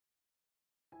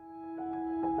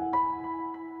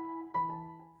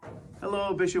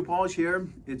Hello, Bishop Walsh here.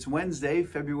 It's Wednesday,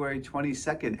 February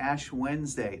 22nd, Ash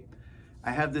Wednesday. I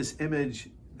have this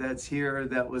image that's here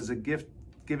that was a gift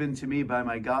given to me by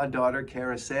my goddaughter,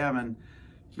 Cara Salmon,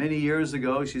 many years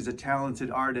ago. She's a talented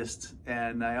artist,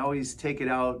 and I always take it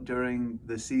out during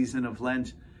the season of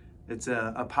Lent. It's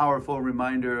a powerful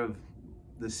reminder of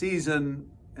the season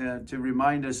to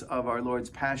remind us of our Lord's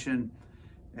Passion.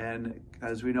 And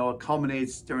as we know, it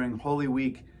culminates during Holy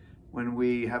Week, when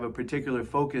we have a particular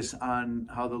focus on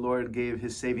how the Lord gave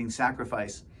his saving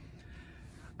sacrifice.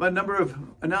 But a number of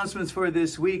announcements for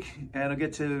this week, and I'll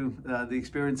get to the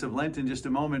experience of Lent in just a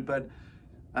moment, but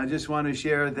I just want to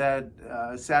share that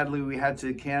sadly we had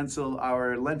to cancel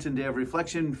our Lenten Day of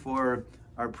Reflection for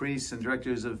our priests and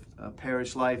directors of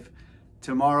parish life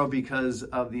tomorrow because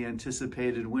of the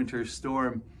anticipated winter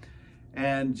storm.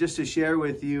 And just to share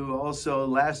with you also,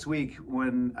 last week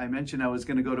when I mentioned I was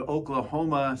going to go to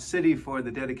Oklahoma City for the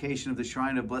dedication of the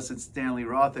Shrine of Blessed Stanley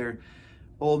Rother,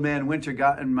 Old Man Winter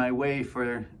got in my way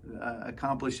for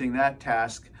accomplishing that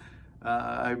task.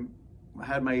 I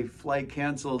had my flight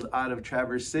canceled out of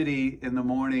Traverse City in the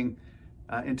morning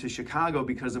into Chicago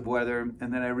because of weather,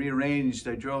 and then I rearranged.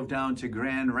 I drove down to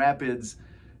Grand Rapids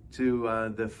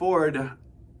to the Ford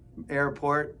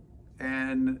airport,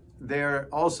 and there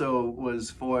also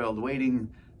was foiled, waiting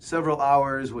several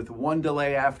hours with one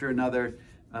delay after another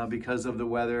because of the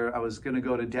weather. I was going to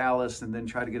go to Dallas and then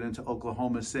try to get into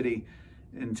Oklahoma City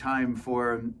in time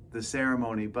for the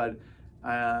ceremony. But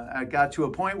I got to a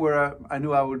point where I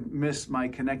knew I would miss my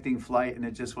connecting flight, and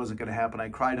it just wasn't going to happen. I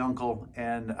cried uncle,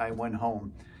 and I went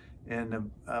home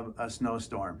in a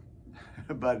snowstorm.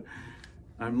 But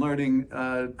I'm learning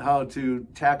how to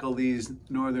tackle these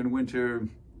northern winter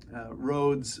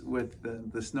roads with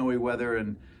the snowy weather,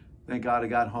 and thank God I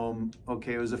got home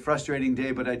okay. It was a frustrating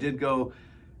day, but I did go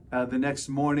the next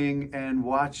morning and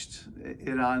watched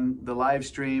it on the live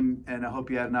stream, and I hope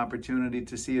you had an opportunity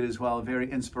to see it as well. A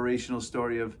very inspirational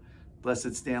story of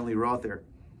Blessed Stanley Rother.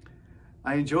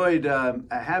 I enjoyed a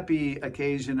happy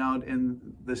occasion out in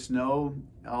the snow,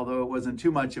 although it wasn't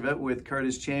too much of it, with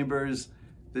Curtis Chambers.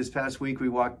 This past week we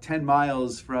walked 10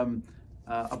 miles from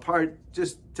apart,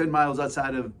 just 10 miles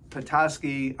outside of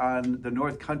Petoskey on the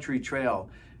North Country Trail.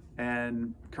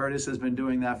 And Curtis has been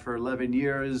doing that for 11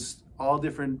 years, all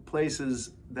different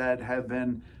places that have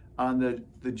been on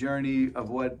the journey of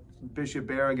what Bishop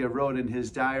Barriga wrote in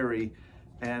his diary.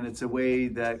 And it's a way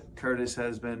that Curtis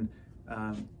has been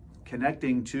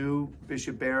connecting to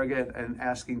Bishop Barriga and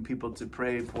asking people to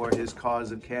pray for his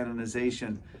cause of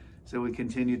canonization. So we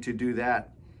continue to do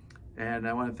that. And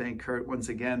I want to thank Kurt once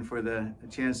again for the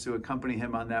chance to accompany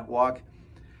him on that walk.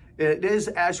 It is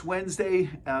Ash Wednesday,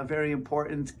 a very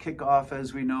important kickoff,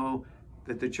 as we know,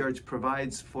 that the church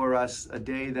provides for us, a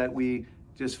day that we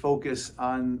just focus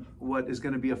on what is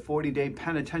going to be a 40-day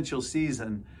penitential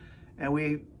season. And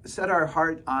we set our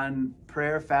heart on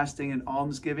prayer, fasting, and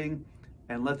almsgiving,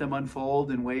 and let them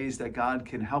unfold in ways that God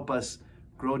can help us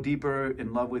grow deeper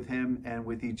in love with him and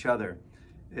with each other.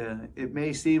 It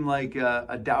may seem like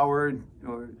a dour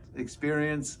or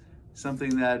experience,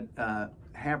 something that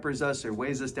hampers us or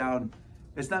weighs us down.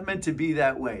 It's not meant to be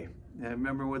that way.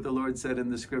 Remember what the Lord said in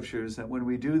the scriptures, that when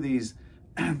we do these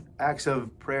acts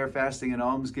of prayer, fasting, and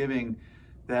almsgiving,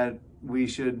 that we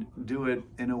should do it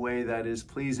in a way that is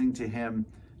pleasing to him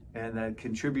and that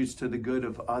contributes to the good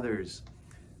of others.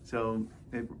 So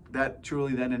that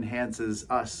truly then enhances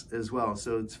us as well.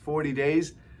 So it's 40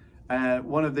 days.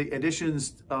 One of the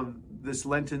additions of this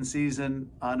Lenten season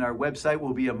on our website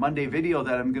will be a Monday video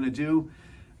that I'm going to do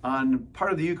on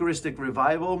part of the Eucharistic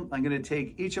Revival. I'm going to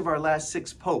take each of our last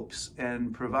 6 popes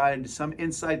and provide some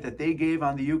insight that they gave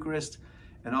on the Eucharist,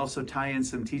 and also tie in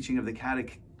some teaching of the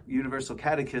Universal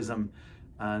Catechism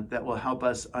that will help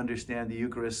us understand the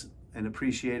Eucharist and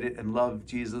appreciate it and love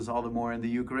Jesus all the more in the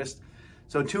Eucharist.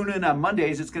 So tune in on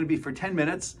Mondays. It's going to be for 10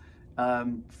 minutes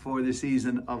for the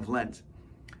season of Lent.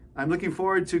 I'm looking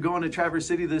forward to going to Traverse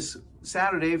City this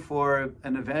Saturday for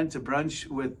an event, a brunch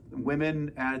with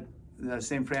women at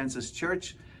St. Francis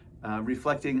Church,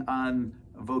 reflecting on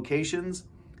vocations,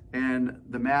 and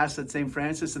the Mass at St.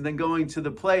 Francis, and then going to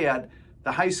the play at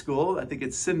the high school. I think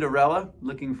it's Cinderella.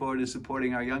 Looking forward to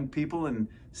supporting our young people and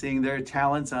seeing their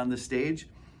talents on the stage.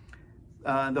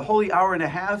 The Holy Hour and a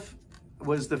Half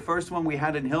was the first one we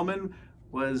had in Hillman.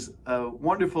 Was a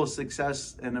wonderful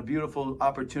success and a beautiful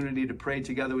opportunity to pray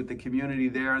together with the community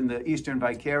there in the Eastern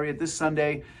Vicariate. This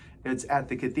Sunday, it's at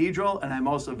the Cathedral, and I'm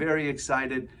also very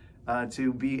excited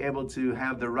to be able to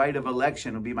have the Rite of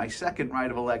Election. It'll be my second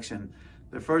Rite of Election.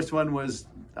 The first one was,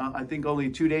 I think, only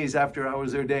 2 days after I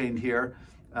was ordained here,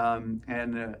 3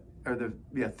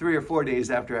 or 4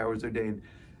 days after I was ordained.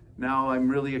 Now I'm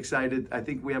really excited. I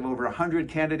think we have over 100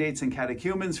 candidates and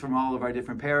catechumens from all of our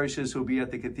different parishes who will be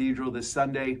at the Cathedral this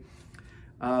Sunday.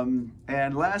 And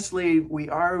lastly, we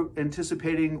are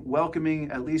anticipating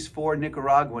welcoming at least 4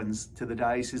 Nicaraguans to the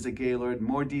Diocese of Gaylord.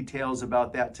 More details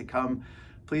about that to come.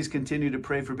 Please continue to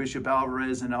pray for Bishop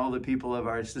Alvarez and all the people of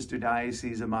our sister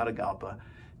diocese of Matagalpa.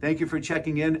 Thank you for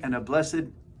checking in, and a blessed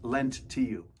Lent to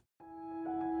you.